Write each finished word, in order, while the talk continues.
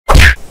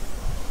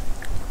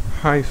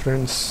Hi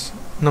friends,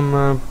 நம்ம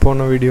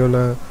போன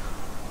வீடியோவில்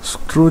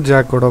ஸ்க்ரூ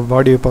ஜாக்கோட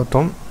பாடியை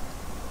பார்த்தோம்.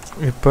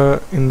 இப்போ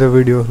இந்த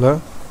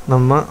வீடியோவில்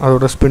நம்ம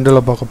அதோட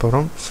ஸ்பிண்டலை பார்க்க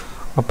போகிறோம்.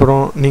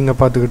 அப்புறம் நீங்கள்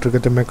பார்த்துக்கிட்டு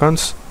இருக்கிறது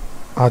மெக்கான்ஸ்,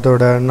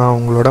 அதோட நான்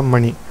உங்களோட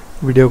மணி.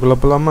 வீடியோக்குள்ளே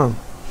போகலாமா?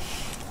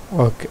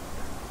 ஓகே,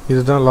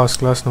 இதுதான்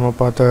லாஸ்ட் கிளாஸ் நம்ம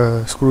பார்த்த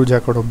ஸ்க்ரூ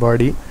ஜாக்கோட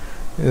பாடி.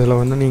 இதில்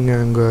வந்து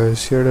நீங்கள் இங்கே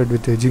ஷேடட்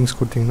வித் எஜிங்ஸ்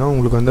கொடுத்தீங்கன்னா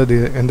உங்களுக்கு வந்து அது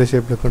எந்த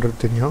ஷேப்பில்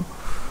இருக்குன்றது தெரியும்.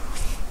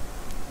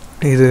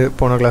 இது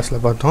போன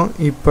கிளாஸில் பார்த்தோம்.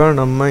 இப்போ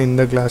நம்ம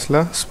இந்த கிளாஸில்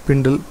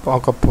ஸ்பிண்டில்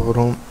பார்க்க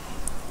போகிறோம்.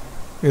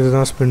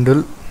 இதுதான்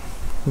ஸ்பிண்டில்.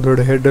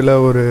 இதோட ஹெட்டில்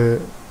ஒரு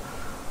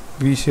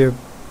வி ஷேப்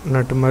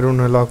நட்டு மாதிரி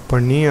ஒன்று லாக்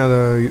பண்ணி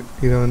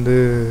இதை வந்து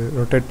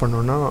ரொட்டேட்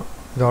பண்ணோன்னா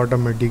இது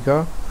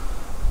ஆட்டோமேட்டிக்காக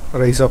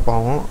ரைஸ் அப்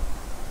ஆகும்.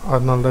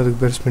 அதனால தான்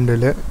இதுக்கு பேர்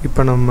ஸ்பிண்டில்.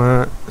 இப்போ நம்ம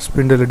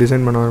ஸ்பிண்டில்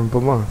டிசைன் பண்ண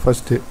ஆரம்பிப்போமா?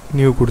 ஃபஸ்ட்டு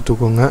நியூ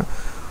கொடுத்துக்கோங்க.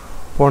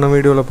 போன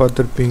வீடியோவில்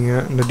பார்த்துருப்பீங்க,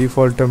 இந்த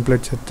டிஃபால்ட்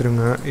டெம்ப்ளேட்ஸ்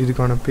எடுத்துருங்க.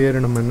 இதுக்கான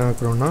பேர் நம்ம என்ன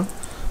வைக்கிறோன்னா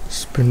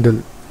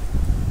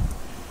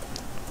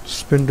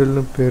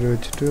ஸ்பிண்டில்னு பேர்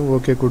வச்சுட்டு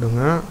ஓகே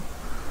கொடுங்க.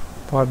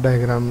 பார்ட்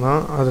டயக்ராம்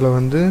தான். அதில்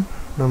வந்து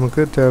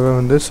நமக்கு தேவை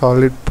வந்து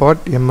சாலிட்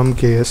பார்ட்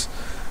எம்எம்கேஎஸ்.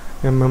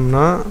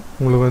 எம்எம்னா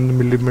உங்களுக்கு வந்து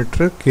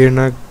millimetre,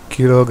 கேனா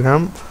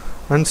kilogram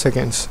and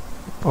seconds.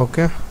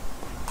 Okay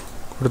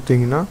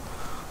கொடுத்தீங்கன்னா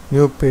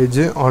நியூ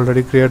பேஜ்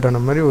ஆல்ரெடி க்ரியேட்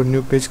ஆன மாதிரி ஒரு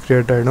நியூ பேஜ்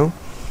க்ரியேட் ஆகிடும்.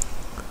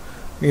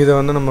 இதை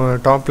வந்து நம்ம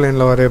டாப்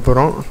லைனில் வரைய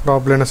போகிறோம்.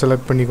 டாப் லைனை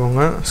செலக்ட்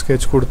பண்ணிக்கோங்க.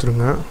 ஸ்கெட்ச்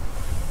கொடுத்துருங்க.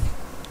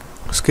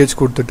 ஸ்கெட்ச்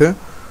கொடுத்துட்டு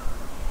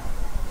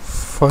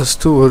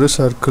ஃபஸ்ட்டு ஒரு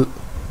சர்க்கிள்,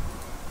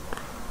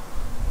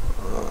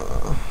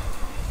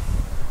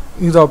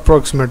 இது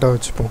அப்ராக்சிமேட்டாக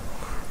வச்சுப்போம்.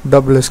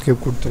 டபுள்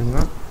எஸ்கேப்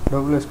கொடுத்துருங்க.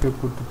 டபுள்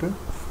எஸ்கேப் கொடுத்துட்டு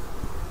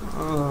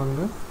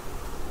வந்து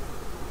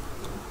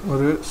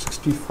ஒரு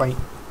 65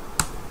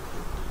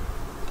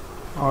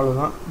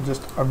 அவ்வளோதான்.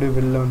 ஜஸ்ட் அப்படியே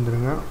வெளில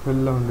வந்துடுங்க.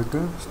 வெளில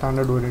வந்துட்டு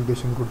ஸ்டாண்டர்ட்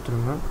ஓரியன்டேஷன்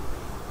கொடுத்துருங்க.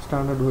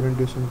 ஸ்டாண்டர்ட்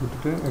ஓரியன்டேஷன்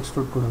கொடுத்துட்டு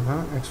எக்ஸ்ட்ரூட் கொடுங்க.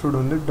 எக்ஸ்ட்ரூட்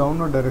வந்து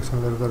டவுன்வர்ட்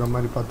டைரெக்ஷனில் இருக்கிற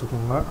மாதிரி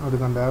பார்த்துக்கோங்க.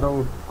 அதுக்கு அந்த ஏரோ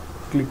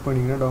கிளிக்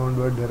பண்ணிங்கன்னா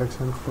டவுன்வர்ட்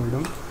டைரெக்ஷனுக்கு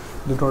போயிடும்.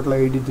 இது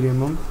டோட்டலாக 83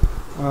 mm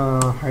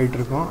ஹைட்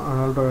இருக்கும்.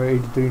 அதனால்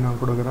 83 நான்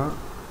கொடுக்குறேன்.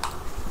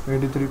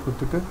 83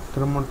 கொடுத்துட்டு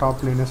திரும்ப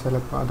டாப் லைனை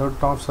செலக்ட், அதாவது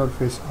டாப்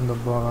சர்ஃபேஸ்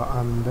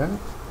அந்த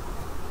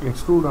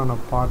எக்ஸ்ட்ரூட் ஆன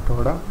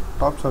பார்ட்டோட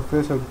டாப்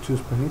சர்ஃபேஸை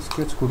சூஸ் பண்ணி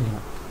ஸ்கெட்ச் கொடுங்க.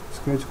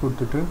 ஸ்கெட்ச்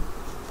கொடுத்துட்டு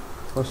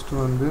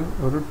ஃபஸ்ட்டு வந்து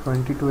ஒரு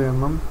 22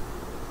 mm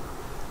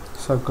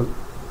சர்க்கிள்,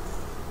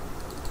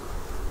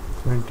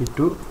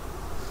 12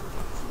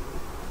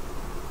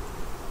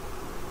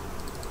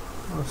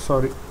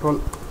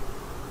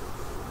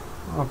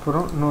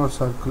 அப்புறம் இன்னொரு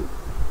சர்க்கிள்,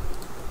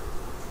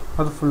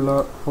 அது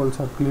ஃபுல்லாக ஹோல்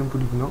சர்க்கிளையும்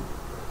பிடிக்கணும்.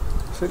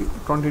 சரி,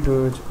 22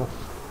 வச்சுப்போம்.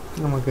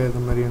 நமக்கு ஏற்ற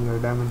மாதிரி அந்த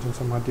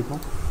டைமென்ஷன்ஸை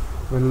மாற்றிப்போம்.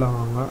 வெளில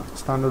வாங்க.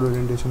 ஸ்டாண்டர்ட்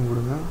ஓரியன்டேஷன்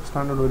கொடுங்க.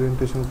 ஸ்டாண்டர்ட்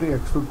ஓரியன்டேஷன் கொடுத்து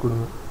எக்ஸ்ட்ரூட்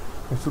கொடுங்க.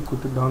 எக்ஸ்ட்ரூட்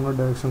கொடுத்து டவுன்வர்ட்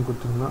டைரெக்ஷன்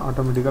கொடுத்துருங்க.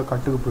 ஆட்டோமேட்டிக்காக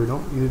கட்டுக்கு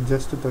போயிடும். இது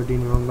ஜஸ்ட்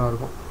 13 mm தான்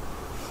இருக்கும்.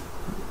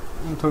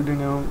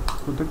 13 mm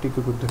கொடுத்து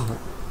டிக்கு கொடுத்துருங்க.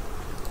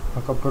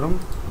 அதுக்கப்புறம்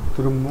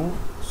திரும்பவும்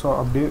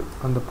அப்படியே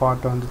அந்த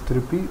பார்ட்டை வந்து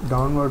திருப்பி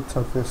டவுன்வர்ட்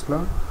சர்ஃபேஸில்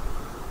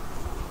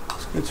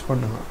ஸ்கெட்ச்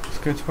பண்ணுங்கள்.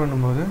 ஸ்கெட்ச்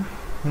பண்ணும்போது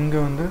இங்கே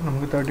வந்து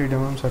நமக்கு 38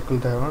 mm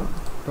சர்க்கிள் தேவை.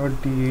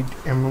 38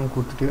 mm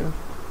கொடுத்துட்டு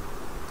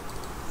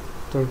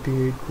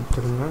 38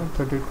 கொடுத்துருங்க.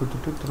 38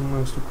 கொடுத்துட்டு திரும்ப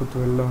எக்ஸ்ட்ரூட்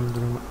கொடுத்து வெளில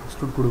வந்துடுங்க.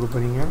 எக்ஸ்ட்ரூட் கொடுக்க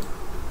போகிறீங்க.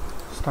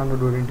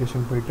 ஸ்டாண்டர்ட்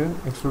ஓரியன்டேஷன் போயிட்டு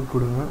எக்ஸ்ட்ரூட்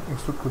கொடுங்க.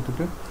 எக்ஸ்ட்ரூட்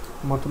கொடுத்துட்டு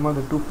மொத்தமாக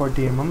அந்த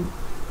 240 mm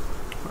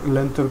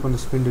லென்த் இருக்கும்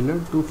அந்த ஸ்பிண்டில்.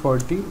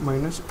 240 -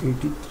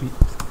 83,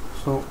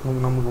 ஸோ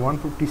நமக்கு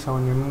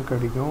 157 mm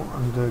கிடைக்கும்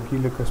அந்த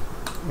கீழே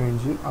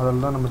ரேஞ்சு.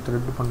 அதில் தான் நம்ம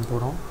த்ரெட் பண்ண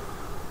போகிறோம்.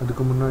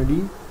 அதுக்கு முன்னாடி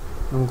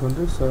நமக்கு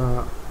வந்து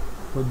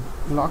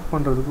லாக்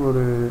பண்ணுறதுக்கு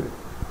ஒரு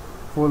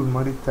ஹோல்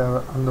மாதிரி தேவை.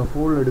 அந்த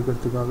ஹோல்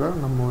எடுக்கிறதுக்காக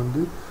நம்ம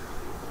வந்து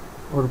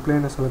ஒரு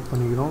பிளேனை செலக்ட்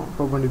பண்ணிக்கிறோம்.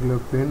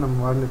 பெர்பெண்டிகுலர் பிளேன்,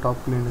 நம்ம வரைஞ்ச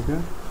டாப் பிளேனுக்கு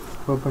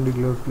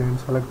பெர்பெண்டிகுலர்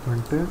பிளேன் செலக்ட்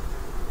பண்ணிட்டு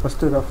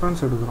ஃபஸ்ட்டு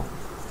ரெஃபரன்ஸ் எடுக்கிறோம்.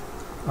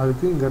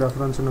 அதுக்கு இங்கே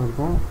ரெஃபரன்ஸ்னு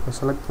இருக்கும்.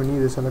 செலக்ட் பண்ணி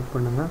இதை செலக்ட்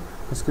பண்ணுங்கள்.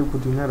 எஸ்கேப்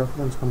கொடுத்தீங்கன்னா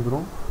ரெஃபரன்ஸ்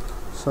வந்துடும்.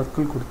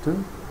 சர்க்கிள் கொடுத்து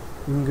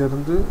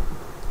இங்கேருந்து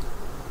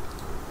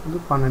வந்து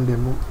 12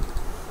 mm.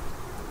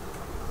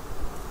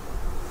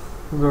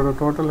 இதோட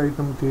டோட்டல்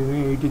ஐட்டம்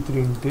தெரியும்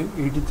 83 ×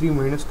 83 -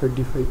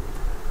 35.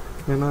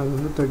 ஏன்னா அது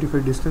வந்து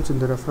 35 டிஸ்டன்ஸ்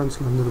இந்த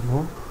ரெஃபரன்ஸில்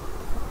வந்துருக்கும்.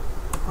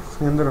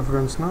 எந்த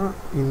ரெஃபரன்ஸ்னால்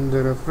இந்த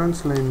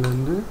ரெஃபரன்ஸ்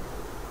லைன்லேருந்து,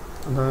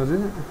 அதாவது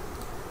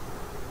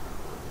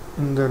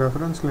இந்த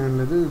ரெஃபரன்ஸ்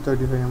லைன்லேருந்து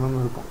 35 mm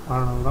இருக்கும்.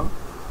 அதனால தான்.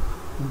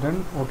 தென்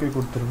ஓகே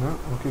கொடுத்துருங்க.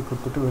 ஓகே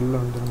கொடுத்துட்டு வெளில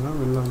வந்துடுங்க.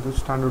 வெளில வந்து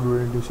ஸ்டாண்டர்ட்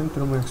ஓரியன்டேஷன்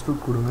திரும்ப எக்ஸ்ட்ரூட்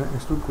கொடுங்க.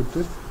 எக்ஸ்ட்ரூட்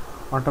கொடுத்து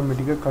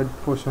ஆட்டோமேட்டிக்காக கட்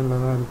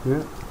போர்ஷனில் தான் இருக்குது.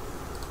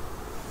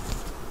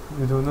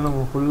 இது வந்து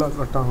நம்ம ஃபுல்லாக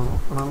கட் ஆகணும்.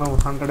 அதனால் நான்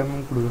 100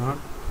 mm கொடுக்குறேன்.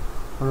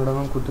 100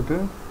 mm கொடுத்துட்டு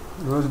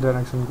ரிவர்ஸ்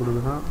டைரெக்ஷன்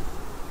கொடுக்குறேன்.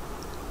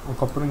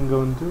 அதுக்கப்புறம் இங்கே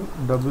வந்து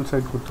டபுள்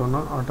சைட்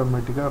கொடுத்தோன்னா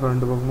ஆட்டோமேட்டிக்காக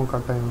 2 பக்கமும்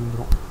கட் ஆகி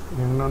வந்துடும்.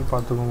 என்னன்னு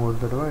பார்த்துக்கோங்க ஒரு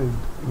தடவை.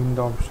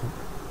 இந்த ஆப்ஷன்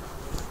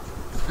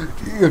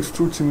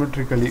எக்ஸ்ட்ரூட்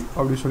சிமெட்ரிக்கலி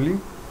அப்படி சொல்லி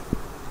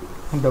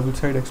டபுள்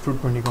சைடு எக்ஸ்ட்ரூட்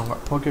பண்ணிக்கோங்க.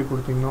 ஓகே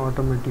கொடுத்தீங்கன்னா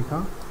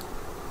ஆட்டோமேட்டிக்காக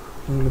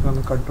உங்களுக்கு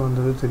அந்த கட்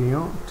வந்தது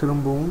தெரியும்.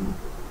 திரும்பவும்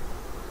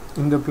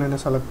இந்த பிளேனை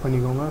செலக்ட்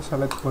பண்ணிக்கோங்க.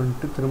 செலக்ட்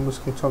பண்ணிட்டு திரும்ப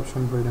ஸ்கெட்ச்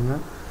ஆப்ஷன் போயிடுங்க.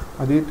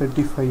 அதே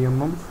 35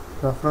 mm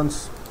ரெஃபரன்ஸ்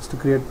ஃபஸ்ட்டு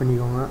க்ரியேட்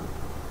பண்ணிக்கோங்க.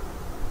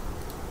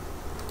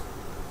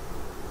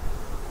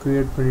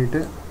 க்ரியேட்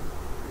பண்ணிவிட்டு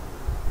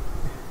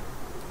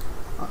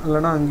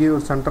இல்லைனா அங்கேயே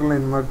ஒரு சென்டர்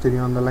லைன் மாதிரி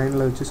தெரியும், அந்த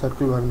லைனில் வச்சு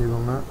சர்க்கிள்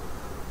வரைஞ்சிக்கோங்க.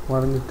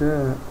 வரைஞ்சிட்டு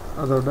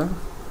அதோட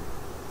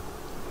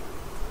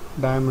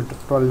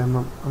டயாமீட்டர் 12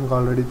 mm நமக்கு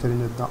ஆல்ரெடி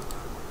தெரிஞ்சது தான்.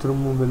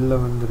 திரும்பவும் வெளில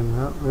வந்துடுங்க.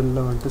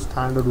 வெளில வந்துட்டு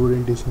ஸ்டாண்டர்ட்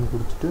ஓரியன்டேஷன்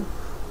கொடுத்துட்டு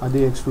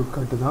அதே எக்ஸ்ட்ரூட்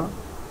கட்டு தான்,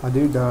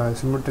 அதே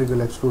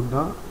சிமெட்ரிக்கல் எக்ஸ்ட்ரூட்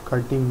தான்,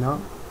 கட்டிங்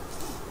தான்.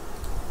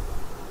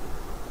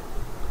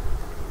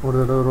 ஒரு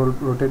தடவை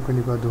ரொட்டேட்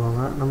பண்ணி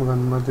பார்த்துக்கோங்க. நமக்கு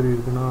அந்த மாதிரி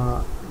இருக்குன்னா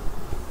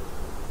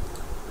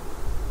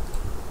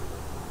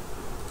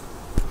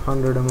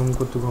 100 mm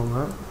கொடுத்துக்கோங்க.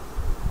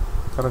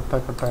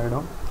 கரெக்டாக கட்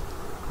ஆகிடும்.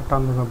 கட்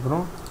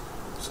ஆனதுக்கப்புறம்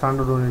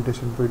ஸ்டாண்டர்ட்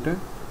ஓரியன்டேஷன் போய்ட்டு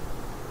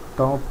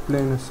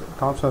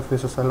டாப்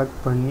சர்ஃபேஸை செலக்ட்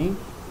பண்ணி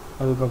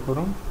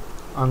அதுக்கப்புறம்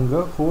அங்கே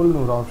ஹோல்னு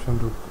ஒரு ஆப்ஷன்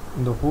இருக்குது.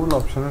 இந்த ஹோல்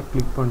ஆப்ஷனை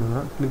கிளிக்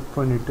பண்ணுங்கள். கிளிக்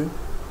பண்ணிவிட்டு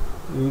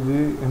இது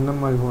எந்த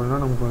மாதிரி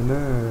ஹோல்னால் நமக்கு வந்து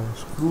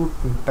ஸ்க்ரூ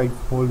டைப்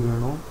ஹோல்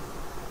வேணும்.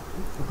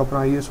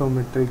 அதுக்கப்புறம்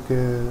ஐஎஸ்ஓமெட்ரிக்கு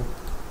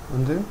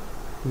வந்து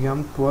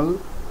M12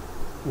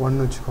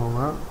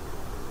 வச்சுக்கோங்க.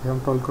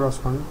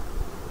 M12x1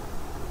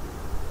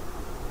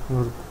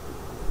 ஒரு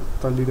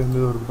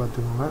தள்ளியிலேருந்து ஒரு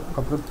பார்த்துக்கோங்க.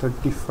 அப்புறம்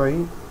 35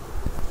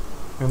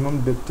 mm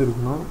டெப்த்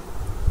இருக்கணும்.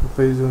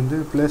 இப்போ இது வந்து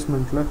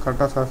பிளேஸ்மெண்ட்டில்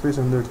கரெக்டாக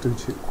சர்ஃபேஸ் வந்து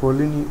எடுத்துக்கிச்சு.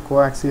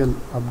 கோஆக்சியல்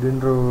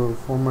அப்படின்ற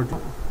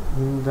ஃபார்மேட்டில்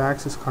இந்த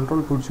ஆக்சிஸ்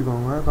கண்ட்ரோல்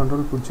பிடிச்சிக்கோங்க.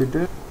 கண்ட்ரோல்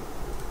பிடிச்சிட்டு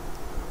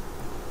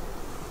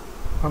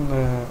அந்த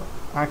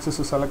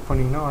ஆக்சிஸை செலக்ட்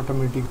பண்ணிங்கன்னா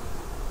ஆட்டோமேட்டிக்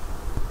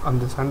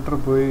அந்த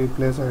சென்டர் போய்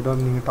ப்ளேஸ்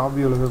ஆகிடும். நீங்கள் டாப்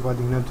வியூவில் போய்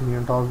பார்த்தீங்கன்னா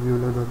தெரியும், டாப்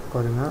வியூவில்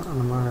பாருங்கள்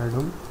அந்த மாதிரி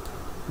ஆகிடும்.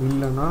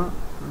 இல்லைன்னா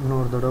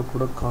இன்னொரு தடவை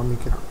கூட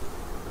காமிக்கிறேன்.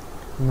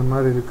 இந்த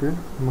மாதிரி இருக்குது.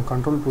 நம்ம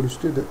கண்ட்ரோல்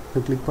பிடிச்சிட்டு இதை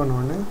கிளிக்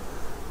பண்ணோடனே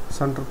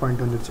சென்டர்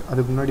பாயிண்ட் வந்துடுச்சு.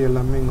 அதுக்கு முன்னாடி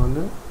எல்லாமே இங்கே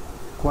வந்து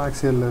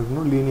கோஆக்சியலில்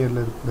இருக்கணும்,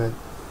 லீனியரில் இருக்கக்கூடாது.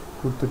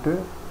 கொடுத்துட்டு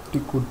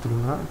டிக்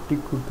கொடுத்துருங்க.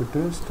 டிக் கொடுத்துட்டு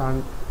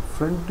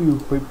ஃப்ரண்ட் வியூ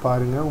போய்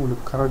பாருங்கள்.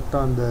 உங்களுக்கு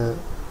கரெக்டாக அந்த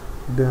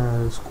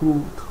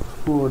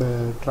ஸ்க்ரூவோட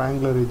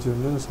ட்ரையாங்குலர் எட்ஜ்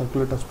வந்து இந்த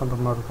சர்க்கிளை டச் பண்ணுற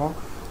மாதிரி இருக்கும்.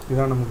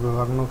 இதான் நமக்கு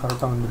வரணும்,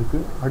 கரெக்டாக வந்திருக்கு.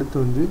 அடுத்து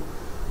வந்து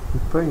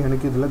இப்போ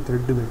எனக்கு இதில்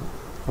த்ரெட்டு வேணும்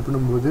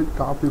அப்படின்னும்போது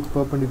top view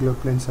perpendicular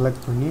plane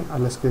select பண்ணி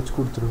அதில் ஸ்கெட்ச்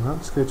கொடுத்துருங்க.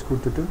 ஸ்கெட்ச்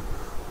கொடுத்துட்டு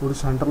ஒரு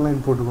சென்டர்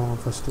லைன் போட்டுக்கோங்க.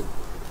 ஃபஸ்ட்டு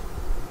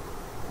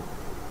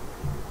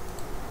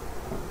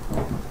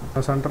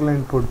சென்டர்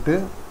லைன் போட்டு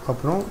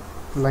அப்புறம்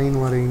லைன்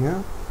வரைங்க.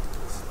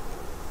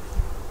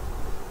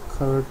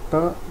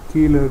 கரெக்டாக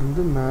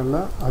கீழேருந்து மேலே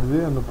அதுவே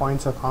அந்த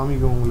பாயிண்ட்ஸை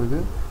காமிக்கும் உங்களுக்கு.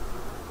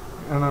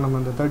 ஏன்னா நம்ம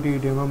இந்த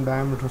 38 mm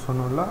டயாமீட்டர்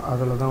சொன்னோம்ல,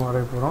 அதில் தான்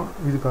வரைய போகிறோம்.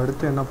 இதுக்கு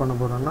அடுத்து என்ன பண்ண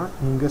போகிறோன்னா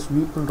இங்கே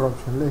ஸ்வீப்புன்ற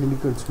ஆப்ஷனில்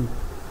ஹெலிக்கல் ஸ்வீப்.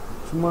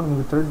 சும்மா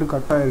நமக்கு த்ரெட்டு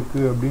கட்டாக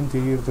இருக்குது அப்படின்னு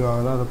தெரியறதுக்காக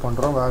தான் அதை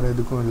பண்ணுறோம், வேறு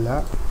எதுக்கும் இல்லை.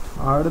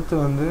 அடுத்து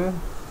வந்து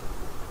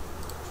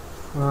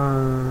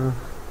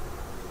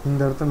இந்த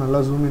இடத்த நல்லா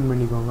ஜூம் இன்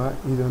பண்ணிக்கோங்க.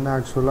 இது வந்து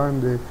ஆக்சுவலாக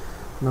இந்த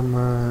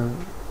நம்ம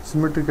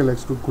சிமெட்ரிக்கல்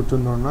எக்ஸ்ட்ரூட்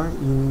கொடுத்துருந்தோன்னா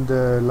இந்த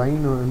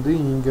லைன் வந்து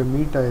இங்கே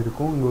மீட்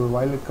ஆகிருக்கும், இங்கே ஒரு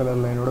வயலட் கலர்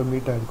லைனோட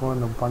மீட் ஆகிருக்கும்.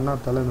 அந்த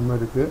பண்ணாத்தால் இந்த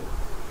மாதிரி இருக்குது.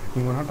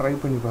 நீங்கள் வேணால் ட்ரை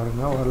பண்ணி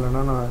பாருங்கள்.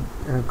 வரலைன்னா நான்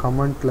எனக்கு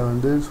கமெண்ட்டில்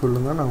வந்து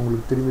சொல்லுங்கள், நான்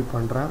உங்களுக்கு திரும்பி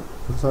பண்ணுறேன்.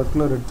 ஒரு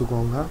சர்க்குலர்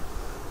எடுத்துக்கோங்க.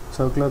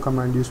 சர்க்குலர்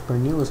கமாண்ட் யூஸ்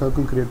பண்ணி ஒரு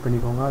சர்க்கிள் க்ரியேட்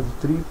பண்ணிக்கோங்க. அது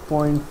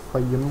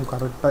 3.5 mm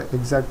கரெக்டாக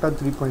எக்ஸாக்டாக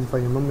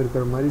 3.5 mm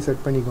இருக்கிற மாதிரி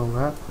செட் பண்ணிக்கோங்க.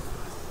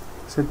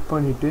 செட்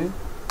பண்ணிவிட்டு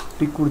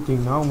டிக்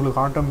கொடுத்தீங்கன்னா உங்களுக்கு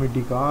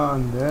ஆட்டோமேட்டிக்காக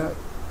அந்த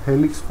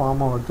ஹெலிக்ஸ்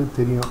ஃபார்ம் ஆகிறது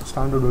தெரியும்.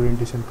 ஸ்டாண்டர்ட்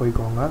ஓரியன்டேஷன்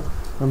போய்க்கோங்க.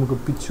 நமக்கு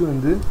பிச்சு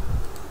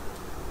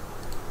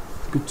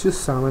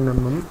 7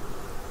 mm.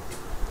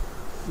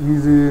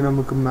 இது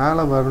நமக்கு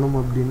மேலே வரணும்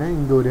அப்படின்னா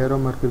இங்கே ஒரு ஏரோ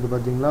மார்க் இருக்குது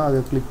பார்த்தீங்களா, அதை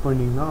கிளிக்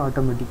பண்ணிங்கன்னா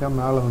ஆட்டோமேட்டிக்காக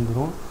மேலே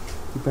வந்துடும்.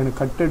 இப்போ எனக்கு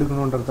கட்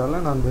எடுக்கணுன்றதால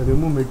நான் அந்த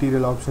ரிமூவ்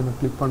மெட்டீரியல் ஆப்ஷனை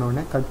கிளிக் பண்ண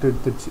உடனே கட்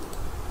எடுத்துருச்சு.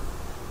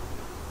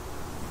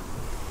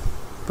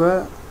 இப்போ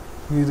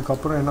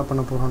இதுக்கப்புறம் என்ன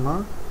பண்ண போகிறோன்னா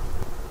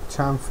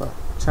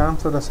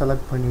சாம்ஃபரை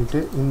செலக்ட் பண்ணிவிட்டு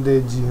இந்த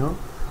எட்ஜையும்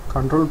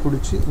கண்ட்ரோல்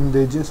பிடிச்சி இந்த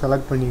எட்ஜையும்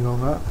செலக்ட்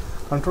பண்ணிக்கோங்க.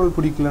 கண்ட்ரோல்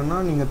பிடிக்கலன்னா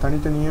நீங்கள்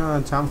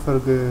தனித்தனியாக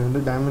சாம்ஃபருக்கு வந்து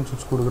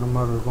டைமென்ஷன்ஸ் கொடுக்குற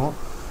மாதிரி இருக்கும்.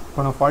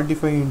 இப்போ நான்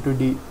 45x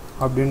D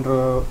அப்படின்ற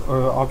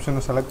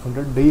ஆப்ஷனை செலக்ட்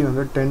பண்ணிட்டு டி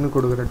வந்து 10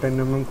 கொடுக்குறேன்,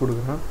 10 mm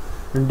கொடுக்குறேன்.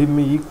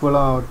 ரெண்டுமே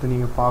ஈக்குவலாக ஆகிறது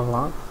நீங்கள்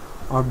பார்க்கலாம்.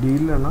 அப்படி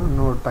இல்லைன்னா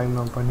இன்னொரு டைம்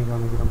நான் பண்ணி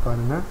காமிக்கிறேன்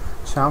பாருங்கள்.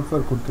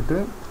 சாம்ஃபர் கொடுத்துட்டு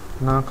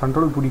நான்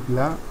கண்ட்ரோல்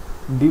பிடிக்கல,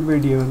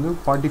 டிபைடியை வந்து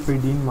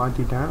 45Dன்னு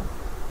மாற்றிட்டேன்.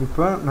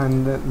 இப்போ நான்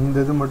இந்த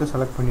இது மட்டும்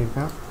செலக்ட்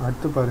பண்ணியிருக்கேன்.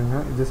 அடுத்து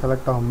பாருங்கள், இது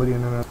செலக்ட் ஆகும்போது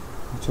என்ன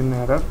சின்ன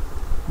எரர்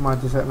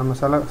மாற்றி நம்ம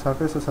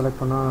சர்ஃபேஸை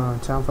செலக்ட் பண்ணால்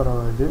சாம்ஃபர்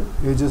ஆகாது,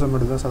 எட்ஜஸை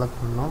மட்டும் தான்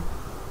செலக்ட் பண்ணோம்.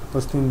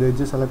 ஃபஸ்ட்டு இந்த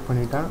எட்ஜை செலக்ட்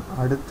பண்ணிவிட்டேன்.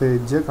 அடுத்த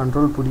எட்ஜை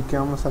கண்ட்ரோல்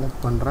பிடிக்காமல் செலக்ட்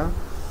பண்ணுறேன்.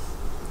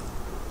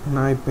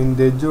 நான் இப்போ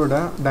இந்த எட்ஜோட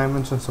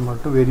டைமென்ஷன்ஸை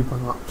மட்டும் வெரி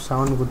பண்ணலாம்.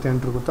 7 கொடுத்து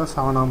என்ட்ரு கொடுத்தா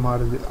 7ஆக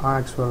மாறுது.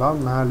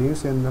 ஆக்சுவலாக மேலேயும்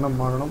சேர்ந்துனா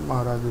மாறணும்,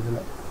 மாறாது.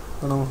 இதில்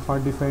இப்போ நம்ம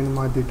 45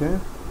 மாற்றிட்டு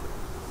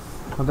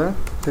அதை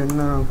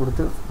 10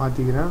 கொடுத்து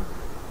மாற்றிக்கிறேன்.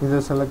 இதை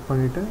செலக்ட்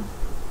பண்ணிவிட்டு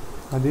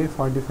அதே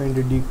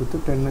 45D கொடுத்து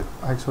 10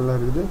 ஆக்சுவலாக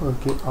இருக்குது.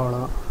 ஓகே,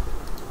 அவ்வளோதான்.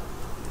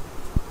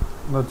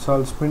 That's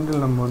all.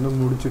 ஸ்பிண்டில் நம்ம வந்து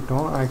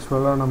முடிச்சிட்டோம்.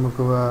 ஆக்சுவலாக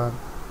நமக்கு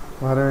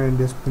வர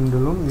வேண்டிய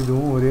ஸ்பிண்டிலும்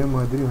இதுவும் ஒரே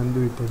மாதிரி வந்து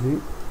விட்டது.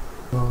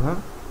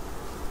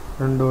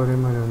 ரெண்டும் ஒரே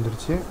மாதிரி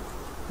வந்துருச்சு.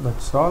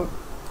 That's all.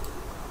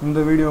 இந்த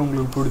வீடியோ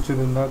உங்களுக்கு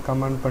பிடிச்சிருந்தா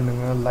கமெண்ட்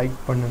பண்ணுங்கள், லைக்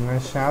பண்ணுங்கள்,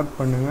 ஷேர்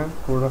பண்ணுங்கள்,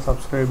 கூட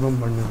சப்ஸ்கிரைபும்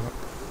பண்ணுங்கள்.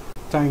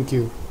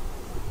 தேங்க்யூ.